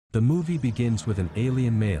The movie begins with an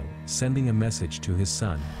alien male sending a message to his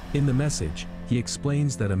son. In the message, he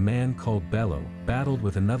explains that a man called Bello battled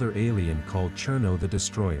with another alien called Cherno the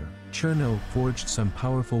Destroyer. Cherno forged some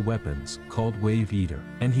powerful weapons called Wave Eater,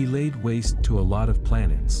 and he laid waste to a lot of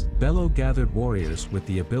planets. Bello gathered warriors with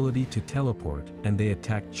the ability to teleport, and they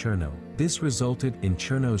attacked Cherno. This resulted in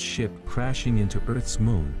Cherno's ship crashing into Earth's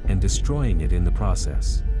moon and destroying it in the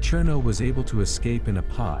process. Cherno was able to escape in a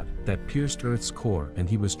pod that pierced Earth's core, and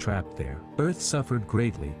he was trapped there. Earth suffered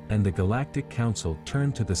greatly, and the Galactic Council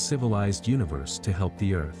turned to the civilized universe to help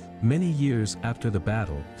the Earth. Many years after the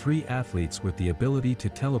battle, 3 athletes with the ability to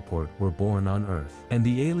teleport were born on Earth. And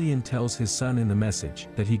the alien tells his son in the message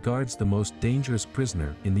that he guards the most dangerous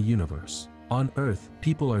prisoner in the universe. On Earth,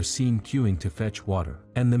 people are seen queuing to fetch water,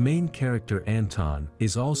 and the main character Anton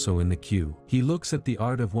is also in the queue. He looks at the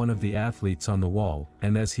art of one of the athletes on the wall,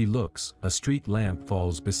 and as he looks, a street lamp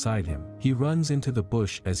falls beside him. He runs into the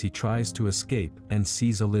bush as he tries to escape and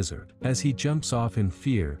sees a lizard. As he jumps off in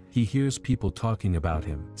fear, he hears people talking about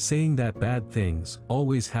him, saying that bad things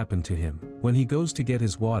always happen to him. When he goes to get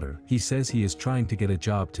his water, he says he is trying to get a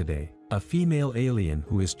job today. A female alien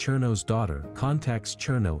who is Cherno's daughter contacts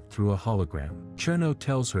Cherno through a hologram. Cherno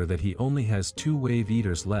tells her that he only has 2 wave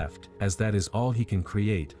eaters left, as that is all he can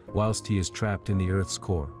create, whilst he is trapped in the Earth's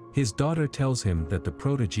core. His daughter tells him that the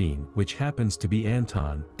protogene, which happens to be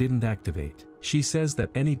Anton, didn't activate. She says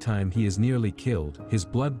that anytime he is nearly killed, his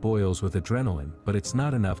blood boils with adrenaline, but it's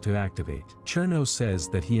not enough to activate. Cherno says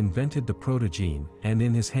that he invented the protogene, and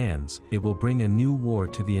in his hands, it will bring a new war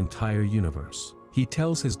to the entire universe. He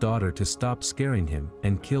tells his daughter to stop scaring him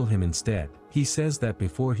and kill him instead. He says that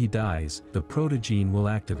before he dies, the protogene will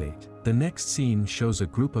activate. The next scene shows a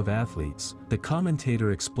group of athletes. The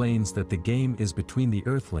commentator explains that the game is between the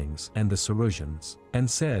Earthlings and the Sarusians,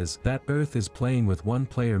 and says that Earth is playing with one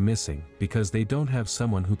player missing because they don't have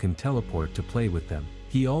someone who can teleport to play with them.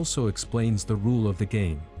 He also explains the rule of the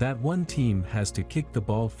game, that one team has to kick the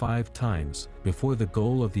ball 5 times before the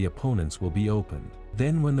goal of the opponents will be opened.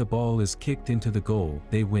 Then when the ball is kicked into the goal,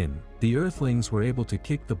 they win. The Earthlings were able to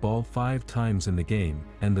kick the ball 5 times in the game,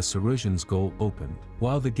 and the Sarusians' goal opened.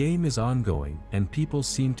 While the game is ongoing, and people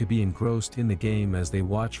seem to be engrossed in the game as they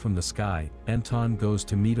watch from the sky, Anton goes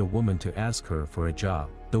to meet a woman to ask her for a job.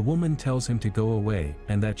 The woman tells him to go away,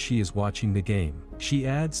 and that she is watching the game. She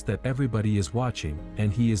adds that everybody is watching,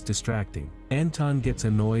 and he is distracting. Anton gets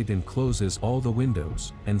annoyed and closes all the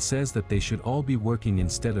windows, and says that they should all be working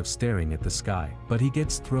instead of staring at the sky. But he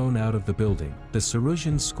gets thrown out of the building. The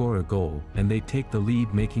Sarusians score a goal, and they take the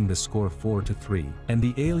lead, making the score 4-3. And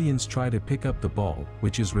the aliens try to pick up the ball,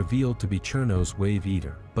 which is revealed to be Cherno's Wave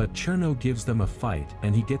Eater. But Cherno gives them a fight,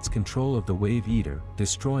 and he gets control of the Wave Eater,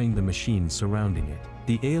 destroying the machines surrounding it.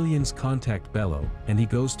 The aliens contact Bello, and he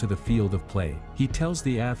goes to the field of play. He tells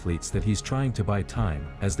the athletes that he's trying to buy time,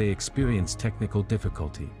 as they experience technical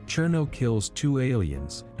difficulty. Cherno kills 2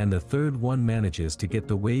 aliens, and the third one manages to get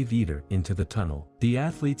the Wave Eater into the tunnel. The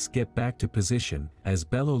athletes get back to position, as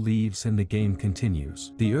Bello leaves and the game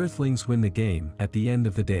continues. The Earthlings win the game at the end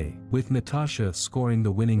of the day, with Natasha scoring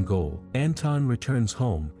the winning goal. Anton returns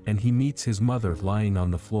home, and he meets his mother lying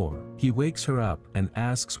on the floor. He wakes her up and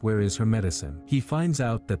asks where is her medicine. He finds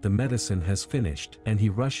out that the medicine has finished, and he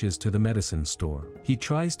rushes to the medicine store. He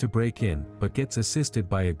tries to break in, but gets assisted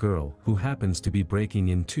by a girl who happens to be breaking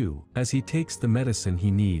in too. As he takes the medicine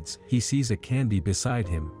he needs, he sees a candy beside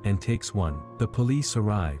him and takes one. The police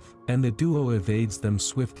arrive, and the duo evades them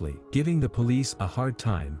swiftly, giving the police a hard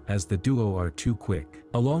time as the duo are too quick.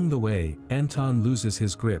 Along the way, Anton loses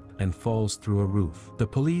his grip and falls through a roof. The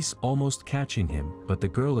police almost catching him, but the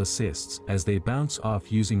girl assists as they bounce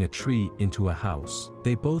off using a tree into a house.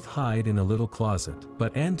 They both hide in a little closet,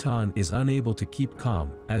 but Anton is unable to keep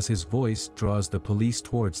calm as his voice draws the police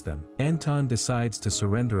towards them. Anton decides to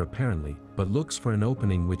surrender apparently, but looks for an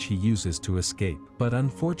opening which he uses to escape. But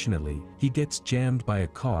unfortunately, he gets jammed by a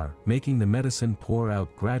car, making the medicine pour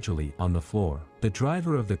out gradually on the floor. The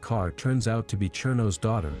driver of the car turns out to be Cherno's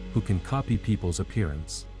daughter, who can copy people's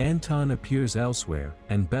appearance. Anton appears elsewhere,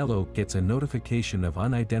 and Bello gets a notification of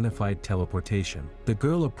unidentified teleportation. The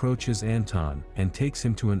girl approaches Anton and takes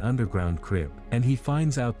him to an underground crib, and he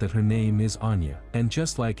finds out that her name is Anya, and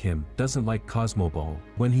just like him, doesn't like Cosmoball.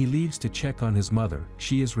 When he leaves to check on his mother,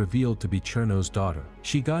 she is revealed to be Cherno's daughter.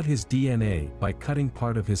 She got his DNA by cutting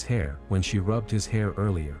part of his hair when she rubbed his hair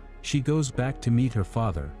earlier. She goes back to meet her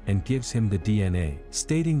father and gives him the DNA,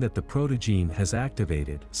 stating that the protogene has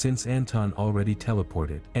activated since Anton already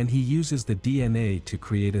teleported, and he uses the DNA to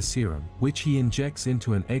create a serum, which he injects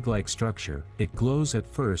into an egg-like structure. It glows at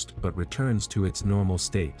first but returns to its normal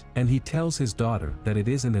state, and he tells his daughter that it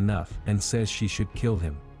isn't enough and says she should kill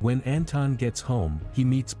him. When Anton gets home, he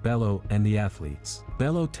meets Bello and the athletes.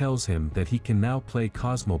 Bello tells him that he can now play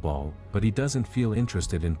Cosmoball, but he doesn't feel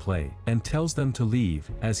interested in play, and tells them to leave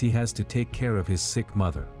as he has to take care of his sick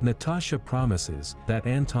mother. Natasha promises that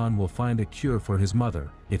Anton will find a cure for his mother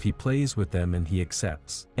if he plays with them, and he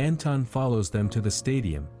accepts. Anton follows them to the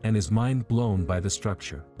stadium and is mind blown by the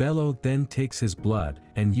structure. Bello then takes his blood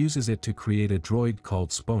and uses it to create a droid called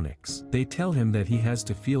Sponix. They tell him that he has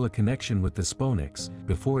to feel a connection with the Sponix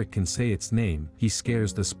before it can say its name. He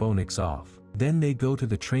scares the Sponix off. Then they go to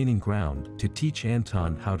the training ground to teach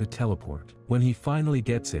Anton how to teleport. When he finally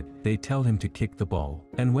gets it, they tell him to kick the ball.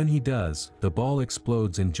 And when he does, the ball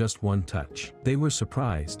explodes in just one touch. They were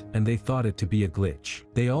surprised, and they thought it to be a glitch.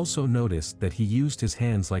 They also noticed that he used his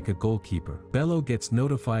hands like a goalkeeper. Bello gets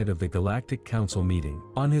notified of the Galactic Council meeting.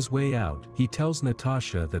 On his way out, he tells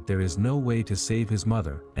Natasha that there is no way to save his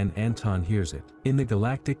mother, and Anton hears it. In the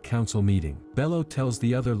Galactic Council meeting, Bello tells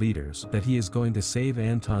the other leaders that he is going to save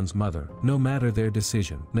Anton's mother, no matter their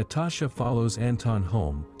decision. Natasha follows Anton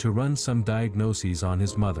home to run some diagnoses on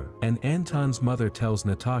his mother, and Anton's mother tells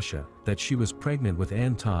Natasha that she was pregnant with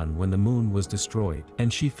Anton when the moon was destroyed,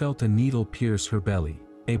 and she felt a needle pierce her belly.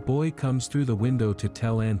 A boy comes through the window to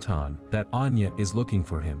tell Anton that Anya is looking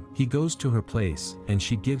for him. He goes to her place, and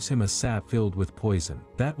she gives him a sap filled with poison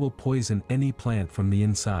that will poison any plant from the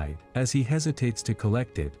inside. As he hesitates to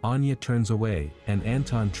collect it, Anya turns away, and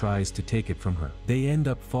Anton tries to take it from her. They end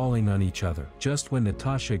up falling on each other. Just when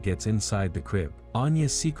Natasha gets inside the crib, Anya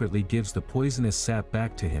secretly gives the poisonous sap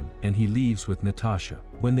back to him, and he leaves with Natasha.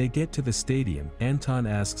 When they get to the stadium, Anton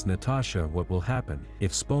asks Natasha what will happen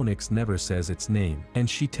if Sponix never says its name, and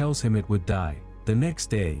she tells him it would die. The next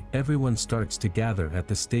day, everyone starts to gather at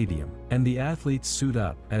the stadium, and the athletes suit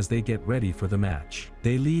up as they get ready for the match.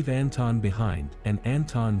 They leave Anton behind, and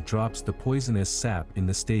Anton drops the poisonous sap in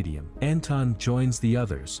the stadium. Anton joins the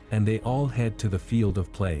others, and they all head to the field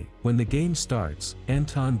of play. When the game starts,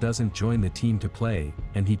 Anton doesn't join the team to play,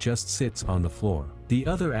 and he just sits on the floor. The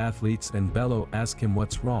other athletes and Bello ask him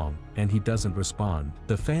what's wrong, and he doesn't respond.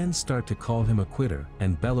 The fans start to call him a quitter,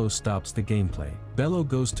 and Bello stops the gameplay. Bello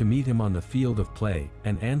goes to meet him on the field of play,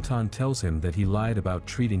 and Anton tells him that he lied about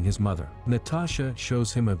treating his mother. Natasha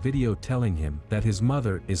shows him a video telling him that his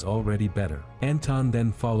mother is already better. Anton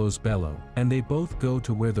then follows Bello, and they both go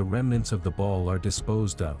to where the remnants of the ball are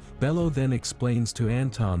disposed of. Bello then explains to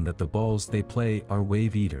Anton that the balls they play are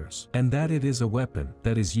wave eaters, and that it is a weapon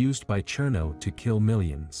that is used by Cherno to kill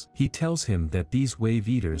millions. He tells him that these wave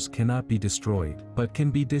eaters cannot be destroyed, but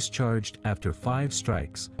can be discharged after 5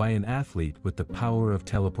 strikes by an athlete with the power of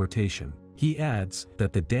teleportation. He adds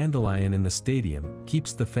that the dandelion in the stadium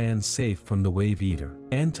keeps the fans safe from the wave eater.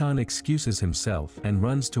 Anton excuses himself and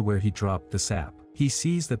runs to where he dropped the sap. He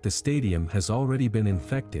sees that the stadium has already been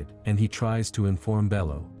infected, and he tries to inform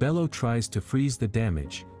Bello. Bello tries to freeze the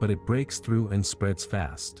damage, but it breaks through and spreads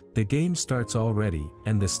fast. The game starts already,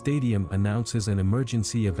 and the stadium announces an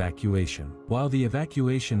emergency evacuation. While the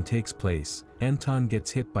evacuation takes place, Anton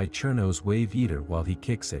gets hit by Cherno's wave eater while he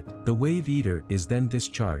kicks it. The wave eater is then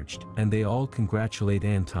discharged, and they all congratulate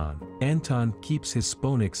Anton. Anton keeps his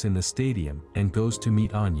Sponix in the stadium and goes to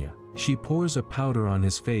meet Anya. She pours a powder on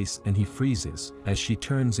his face, and he freezes as she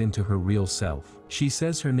turns into her real self. She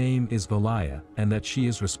says her name is Valaya, and that she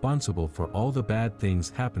is responsible for all the bad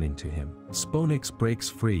things happening to him. Sponix breaks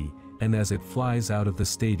free, and as it flies out of the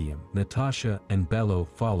stadium, Natasha and Bello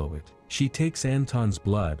follow it. She takes Anton's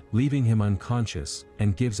blood, leaving him unconscious,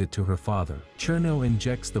 and gives it to her father. Cherno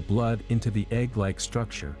injects the blood into the egg-like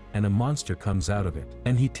structure, and a monster comes out of it,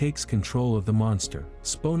 and he takes control of the monster.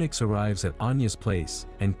 Sponix arrives at Anya's place,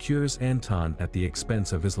 and cures Anton at the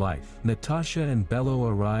expense of his life. Natasha and Bello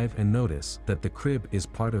arrive and notice that the crib is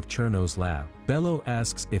part of Cherno's lab. Bello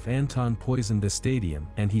asks if Anton poisoned the stadium,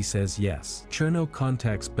 and he says yes. Cherno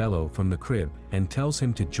contacts Bello from the crib, and tells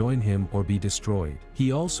him to join him or be destroyed.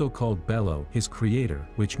 He also called Bello his creator,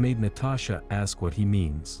 which made Natasha ask what he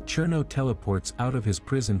means. Cherno teleports out of his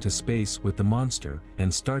prison to space with the monster,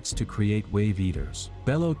 and starts to create wave eaters.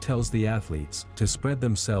 Bello tells the athletes to spread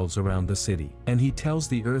themselves around the city, and he tells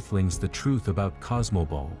the Earthlings the truth about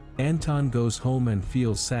Cosmoball. Anton goes home and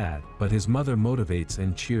feels sad, but his mother motivates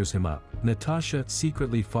and cheers him up. Natasha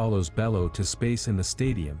secretly follows Bello to space in the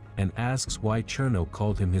stadium, and asks why Cherno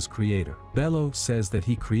called him his creator. Bello says that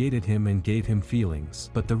he created him and gave him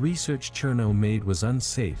feelings, but the research Cherno made was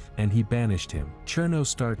unsafe, and he banished him. Cherno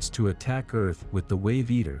starts to attack Earth with the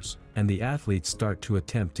wave eaters, and the athletes start to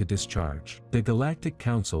attempt to discharge. The Galactic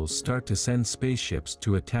Councils start to send spaceships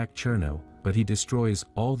to attack Cherno, but he destroys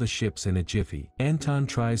all the ships in a jiffy. Anton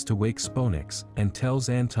tries to wake Spoonex and tells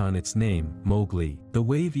Anton its name, Mowgli. The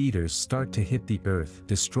wave eaters start to hit the earth,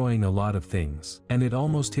 destroying a lot of things. And it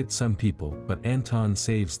almost hits some people, but Anton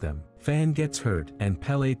saves them. Fan gets hurt and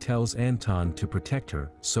Pele tells Anton to protect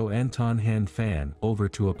her, so Anton hand Fan over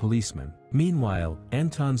to a policeman. Meanwhile,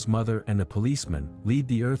 Anton's mother and a policeman lead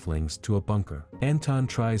the Earthlings to a bunker. Anton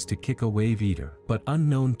tries to kick a wave eater, but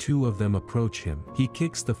unknown two of them approach him. He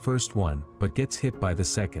kicks the first one, but gets hit by the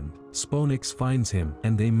second. Spoonex finds him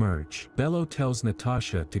and they merge. Bello tells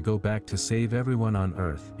Natasha to go back to save everyone on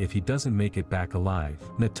Earth if he doesn't make it back alive.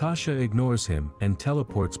 Natasha ignores him and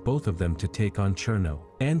teleports both of them to take on Cherno.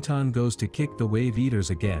 Anton goes to kick the wave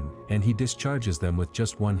eaters again, and he discharges them with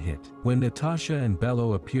just one hit. When Natasha and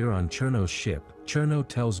Bello appear on Cherno's ship, Cherno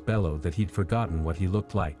tells Bello that he'd forgotten what he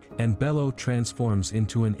looked like, and Bello transforms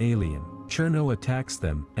into an alien. Cherno attacks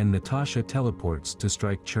them, and Natasha teleports to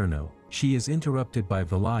strike Cherno. She is interrupted by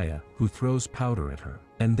Valaya, who throws powder at her.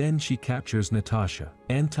 And then she captures Natasha.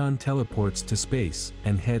 Anton teleports to space,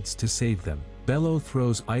 and heads to save them. Bello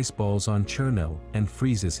throws ice balls on Cherno, and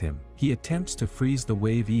freezes him. He attempts to freeze the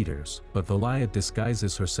wave eaters, but Valaya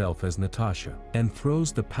disguises herself as Natasha, and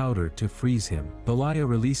throws the powder to freeze him. Valaya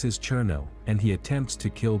releases Cherno, and he attempts to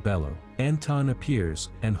kill Bello. Anton appears,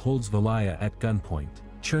 and holds Valaya at gunpoint.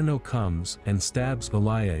 Cherno comes and stabs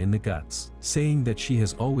Valaya in the guts, saying that she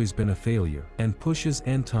has always been a failure, and pushes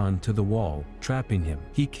Anton to the wall, trapping him.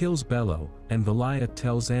 He kills Bello, and Valaya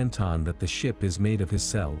tells Anton that the ship is made of his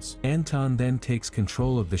cells. Anton then takes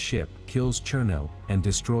control of the ship, kills Cherno, and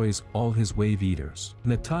destroys all his wave eaters.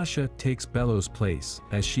 Natasha takes Bello's place,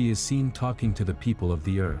 as she is seen talking to the people of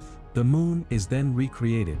the Earth. The moon is then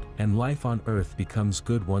recreated, and life on Earth becomes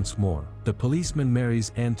good once more. The policeman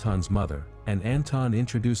marries Anton's mother, and Anton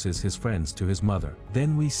introduces his friends to his mother.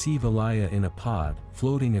 Then we see Valaya in a pod,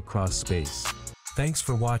 floating across space. Thanks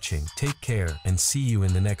for watching, take care, and see you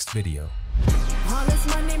in the next video. All this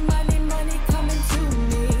money, money,